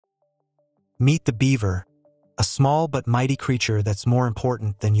Meet the beaver, a small but mighty creature that's more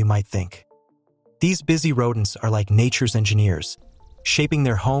important than you might think. These busy rodents are like nature's engineers, shaping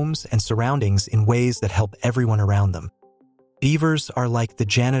their homes and surroundings in ways that help everyone around them. Beavers are like the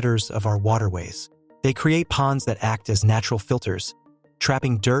janitors of our waterways. They create ponds that act as natural filters,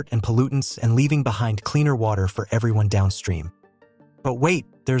 trapping dirt and pollutants and leaving behind cleaner water for everyone downstream. But wait,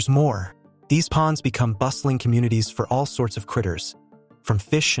 there's more. These ponds become bustling communities for all sorts of critters, from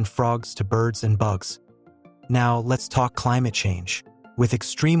fish and frogs to birds and bugs. Now, let's talk climate change. With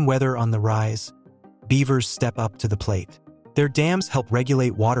extreme weather on the rise, beavers step up to the plate. Their dams help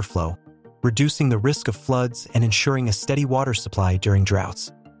regulate water flow, reducing the risk of floods and ensuring a steady water supply during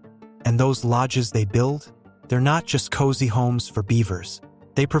droughts. And those lodges they build, they're not just cozy homes for beavers.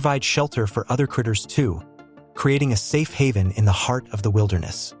 They provide shelter for other critters too, creating a safe haven in the heart of the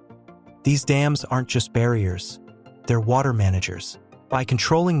wilderness. These dams aren't just barriers, they're water managers. By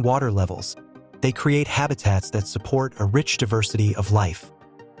controlling water levels, they create habitats that support a rich diversity of life.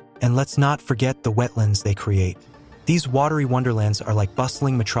 And let's not forget the wetlands they create. These watery wonderlands are like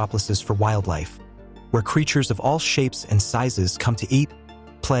bustling metropolises for wildlife, where creatures of all shapes and sizes come to eat,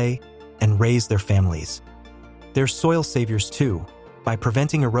 play, and raise their families. They're soil saviors too. By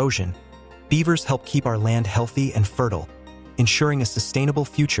preventing erosion, beavers help keep our land healthy and fertile, ensuring a sustainable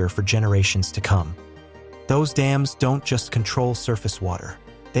future for generations to come. Those dams don't just control surface water.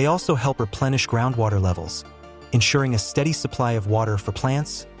 They also help replenish groundwater levels, ensuring a steady supply of water for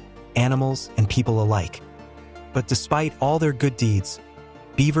plants, animals, and people alike. But despite all their good deeds,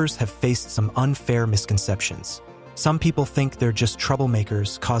 beavers have faced some unfair misconceptions. Some people think they're just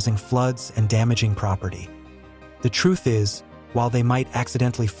troublemakers causing floods and damaging property. The truth is, while they might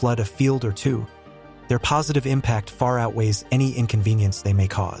accidentally flood a field or two, their positive impact far outweighs any inconvenience they may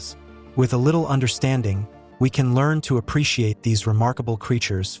cause. With a little understanding, we can learn to appreciate these remarkable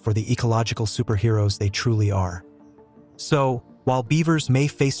creatures for the ecological superheroes they truly are. So, while beavers may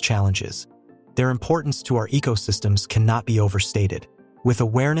face challenges, their importance to our ecosystems cannot be overstated. With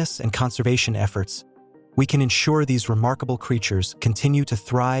awareness and conservation efforts, we can ensure these remarkable creatures continue to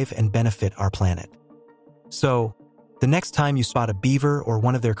thrive and benefit our planet. So, the next time you spot a beaver or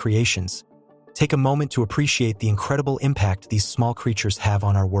one of their creations, take a moment to appreciate the incredible impact these small creatures have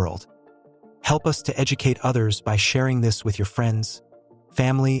on our world. Help us to educate others by sharing this with your friends,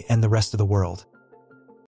 family, and the rest of the world.